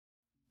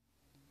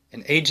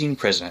An aging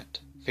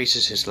president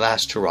faces his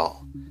last hurrah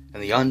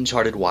in the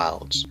uncharted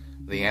wilds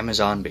of the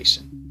Amazon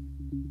basin.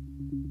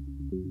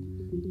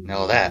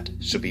 Now that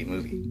should be a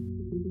movie.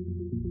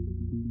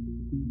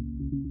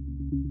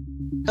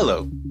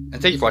 Hello,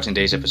 and thank you for watching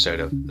today's episode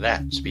of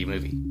That Should Be a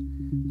Movie.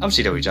 I'm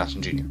C.W.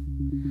 Johnson Jr.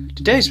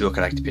 Today's book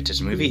I'd like to pitch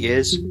as a movie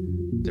is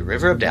The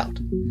River of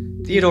Doubt,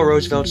 Theodore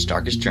Roosevelt's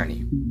Darkest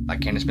Journey by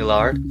Candice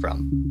Millard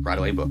from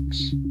Broadway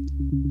Books.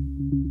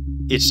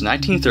 It's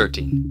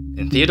 1913,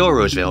 and Theodore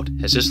Roosevelt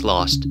has just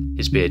lost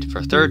his bid for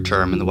a third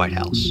term in the White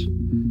House.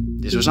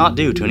 This was not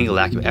due to any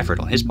lack of effort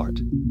on his part.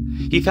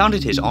 He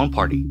founded his own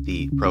party,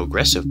 the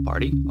Progressive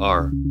Party,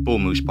 or Bull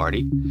Moose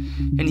Party,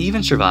 and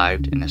even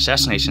survived an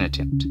assassination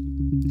attempt,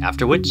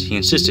 after which he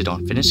insisted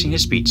on finishing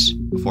his speech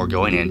before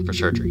going in for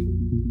surgery.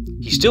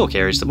 He still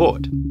carries the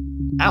bullet.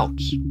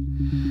 Ouch!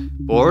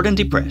 Bored and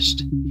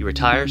depressed, he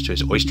retires to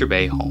his Oyster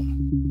Bay home.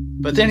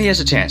 But then he has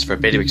a chance for a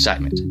bit of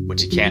excitement,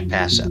 which he can't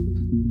pass up.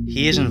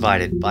 He is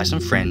invited by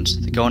some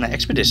friends to go on an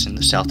expedition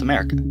to South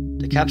America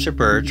to capture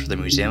birds for the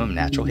Museum of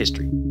Natural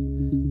History.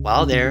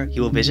 While there,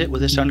 he will visit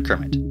with his son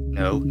Kermit.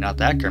 No, not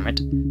that Kermit,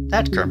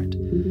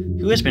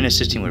 who has been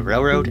assisting with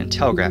railroad and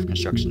telegraph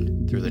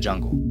construction through the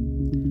jungle.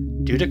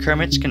 Due to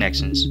Kermit's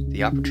connections,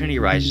 the opportunity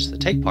arises to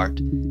take part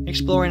in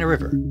exploring a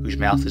river whose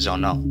mouth is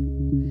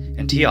unknown,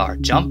 and TR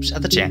jumps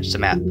at the chance to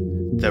map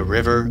the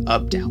River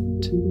of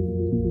Doubt.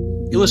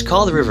 It was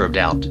called the River of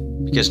Doubt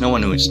because no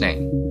one knew its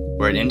name,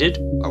 where it ended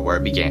or where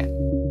it began.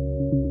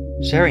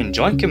 Sharing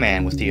joint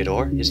command with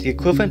Theodore is the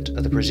equivalent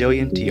of the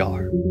Brazilian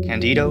TR,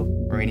 Candido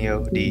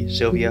Marinho de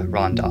Silva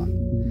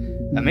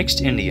Rondon, a mixed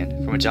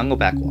Indian from a jungle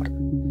backwater.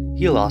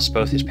 He lost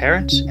both his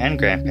parents and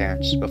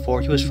grandparents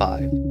before he was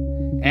 5,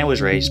 and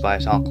was raised by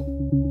his uncle.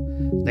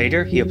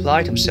 Later, he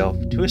applied himself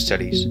to his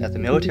studies at the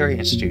military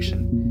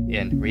institution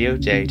in Rio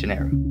de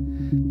Janeiro,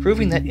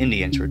 proving that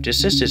Indians were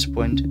just as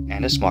disciplined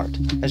and as smart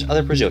as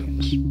other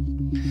Brazilians.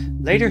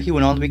 Later, he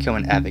went on to become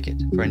an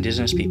advocate for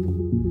indigenous people,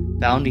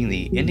 founding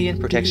the Indian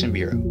Protection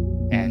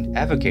Bureau and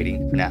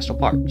advocating for national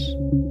parks,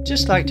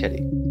 just like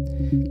Teddy.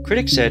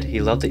 Critics said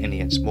he loved the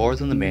Indians more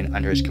than the men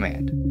under his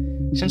command,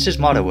 since his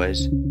motto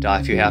was, "Die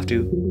if you have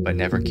to, but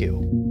never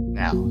kill."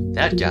 Now,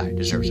 that guy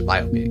deserves a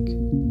biopic.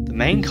 The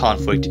main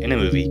conflict in the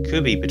movie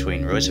could be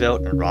between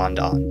Roosevelt and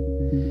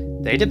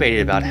Rondon. They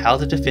debated about how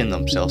to defend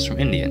themselves from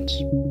Indians.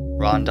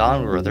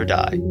 Rondon would rather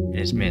die, and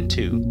his men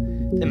too,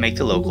 than make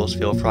the locals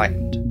feel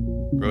frightened.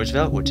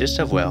 Roosevelt would just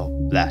as well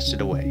blast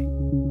it away.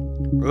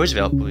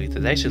 Roosevelt believed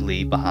that they should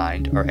leave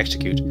behind or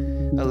execute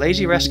a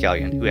lazy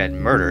rascallion who had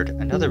murdered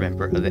another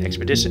member of the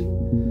expedition.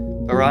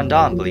 But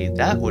Rondon believed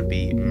that would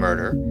be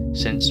murder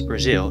since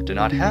Brazil did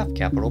not have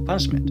capital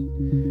punishment.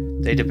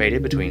 They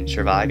debated between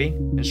surviving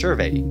and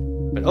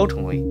surveying, but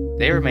ultimately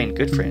they remained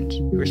good friends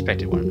who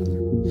respected one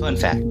another. Fun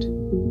fact,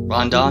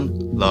 Rondon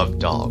loved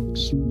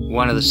dogs.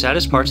 One of the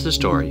saddest parts of the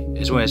story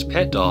is when his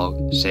pet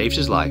dog saves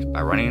his life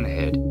by running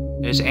ahead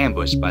and is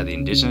ambushed by the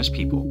indigenous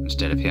people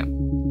instead of him.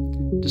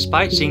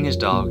 Despite seeing his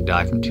dog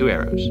die from 2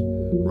 arrows,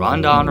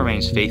 Rondon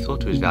remains faithful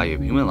to his value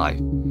of human life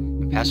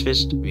and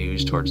pacifist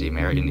views towards the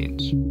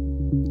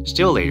Amerindians.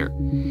 Still later,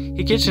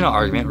 he gets in an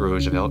argument with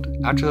Roosevelt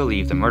after they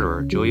leave the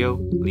murderer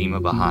Julio Lima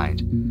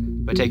behind,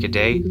 but take a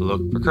day to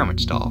look for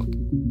Kermit's dog.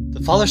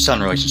 The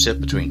father-son relationship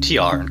between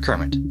TR and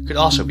Kermit could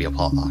also be a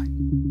plotline.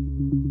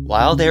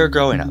 While they were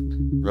growing up,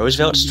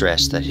 Roosevelt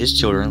stressed that his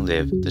children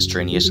live the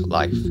strenuous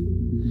life,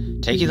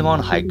 taking them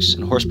on hikes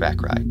and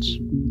horseback rides.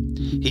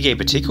 He gave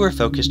particular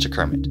focus to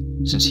Kermit,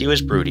 since he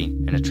was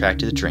brooding and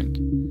attracted to drink,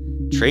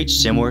 traits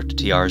similar to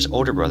TR's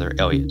older brother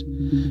Elliot,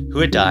 who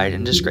had died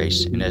in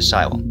disgrace in an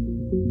asylum.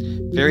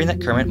 Fearing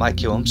that Kermit might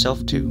kill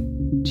himself too,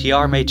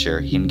 TR made sure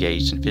he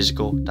engaged in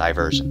physical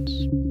diversions.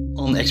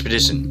 On the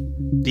expedition,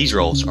 these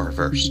roles are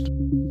reversed.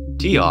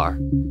 TR,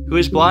 who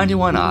is blind in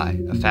one eye,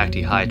 a fact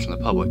he hides from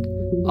the public,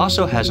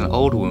 also has an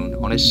old wound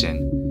on his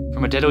chin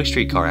from a deadly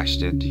streetcar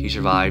accident he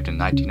survived in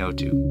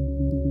 1902.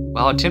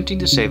 While attempting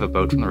to save a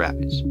boat from the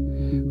rapids,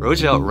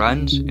 Roosevelt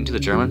runs into the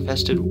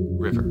German-infested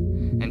river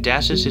and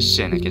dashes his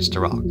chin against a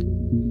rock,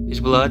 his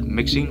blood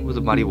mixing with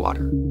the muddy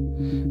water.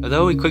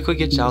 Although he quickly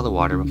gets out of the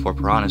water before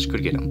piranhas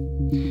could get him,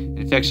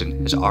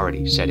 infection has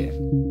already set in.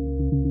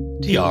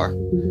 TR,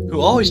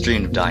 who always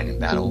dreamed of dying in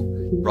battle,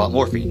 brought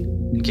morphine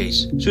in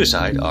case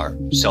suicide, or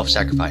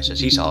self-sacrifice as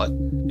he saw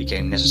it,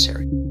 became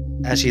necessary.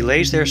 As he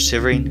lays there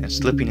shivering and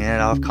slipping in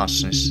and out of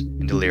consciousness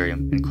and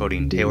delirium and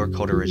quoting Taylor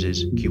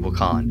Coleridge's Kubla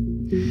Khan,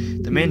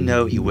 the men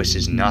know he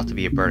wishes not to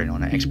be a burden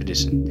on an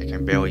expedition that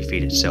can barely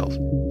feed itself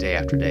day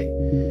after day.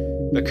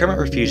 But Kermit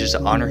refuses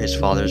to honor his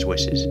father's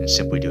wishes and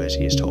simply do as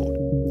he is told.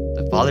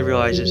 The father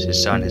realizes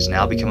his son has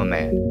now become a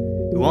man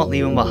who won't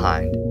leave him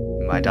behind,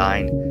 and by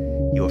dying,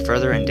 he will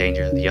further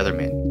endanger the other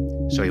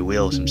men, so he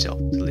wills himself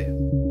to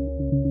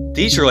live.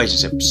 These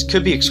relationships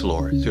could be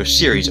explored through a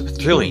series of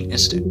thrilling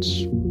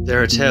incidents. There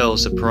are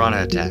tales of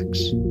piranha attacks,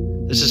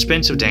 the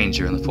suspense of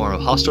danger in the form of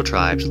hostile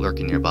tribes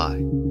lurking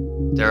nearby.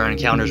 There are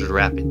encounters with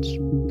rapids.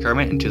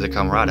 Kermit and 2 of the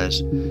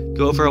camaradas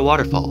go over a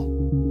waterfall.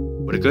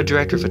 With a good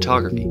director of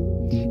photography,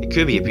 it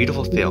could be a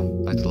beautiful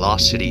film like The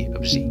Lost City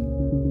of Z.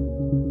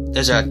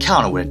 there's an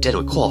encounter with a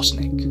deadly coral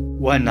snake.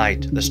 One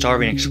night, the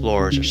starving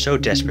explorers are so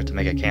desperate to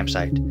make a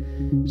campsite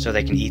so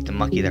they can eat the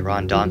monkey that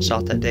Rondon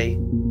sought that day,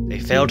 they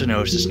fail to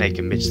notice the snake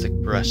amidst the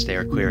brush they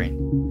are clearing.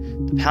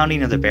 The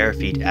pounding of their bare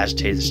feet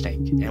agitated the snake,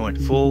 and it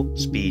went full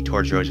speed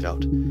towards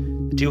Roosevelt.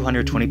 The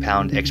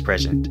 220-pound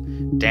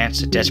ex-president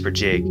danced a desperate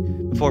jig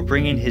before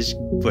bringing his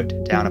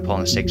foot down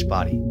upon the snake's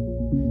body.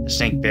 The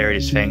snake buried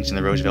his fangs in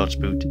the Roosevelt's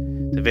boot,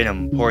 the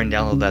venom pouring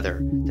down the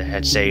leather that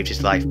had saved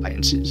his life by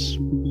inches.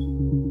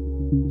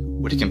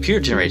 With a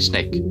computer-generated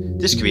snake,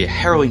 this could be a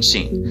harrowing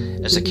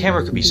scene, as the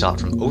camera could be shot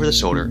from over the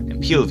shoulder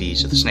and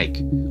POVs of the snake,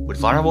 with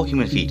vulnerable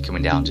human feet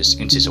coming down just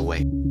inches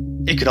away.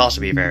 It could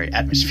also be a very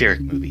atmospheric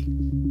movie.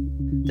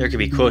 There could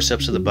be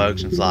close-ups of the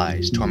bugs and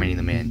flies tormenting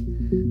the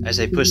men, as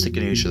they push the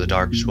canoes through the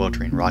dark,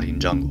 sweltering, rotting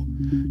jungle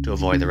to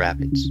avoid the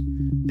rapids.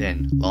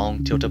 Then,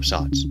 long tilt-up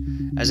shots,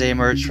 as they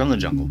emerge from the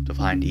jungle to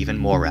find even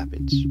more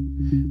rapids.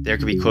 There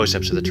could be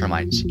close-ups of the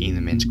termites eating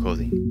the men's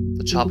clothing,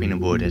 the chopping of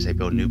wood as they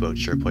build new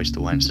boats to replace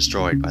the ones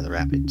destroyed by the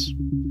rapids.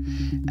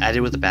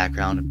 Added with the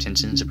background of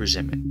tensions of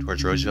resentment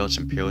towards Roosevelt's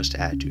imperialist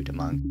attitude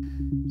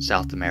among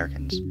South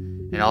Americans,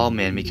 and all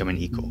men becoming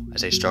equal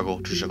as they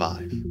struggle to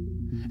survive.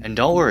 And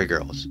don't worry,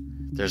 girls,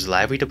 there's a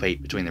lively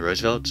debate between the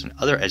Roosevelts and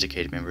other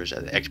educated members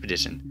of the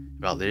expedition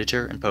about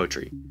literature and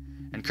poetry,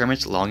 and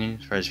Kermit's longing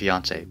for his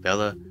fiancée,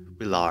 Bella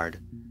Willard,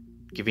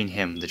 giving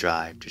him the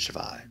drive to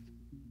survive.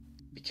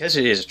 Because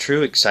it is a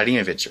true, exciting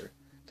adventure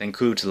that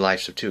includes the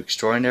lives of two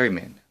extraordinary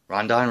men,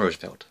 Rondon and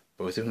Roosevelt,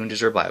 both of whom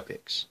deserve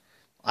biopics,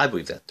 I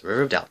believe that The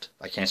River of Doubt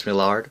by Kermit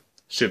Willard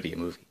should be a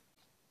movie.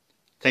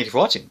 Thank you for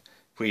watching.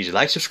 Please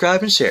like,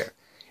 subscribe, and share,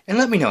 and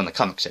let me know in the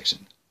comment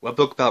section what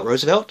book about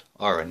Roosevelt,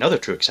 or another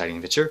true exciting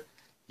adventure,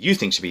 you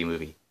think should be a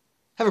movie.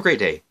 Have a great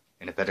day,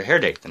 and a better hair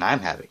day than I'm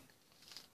having.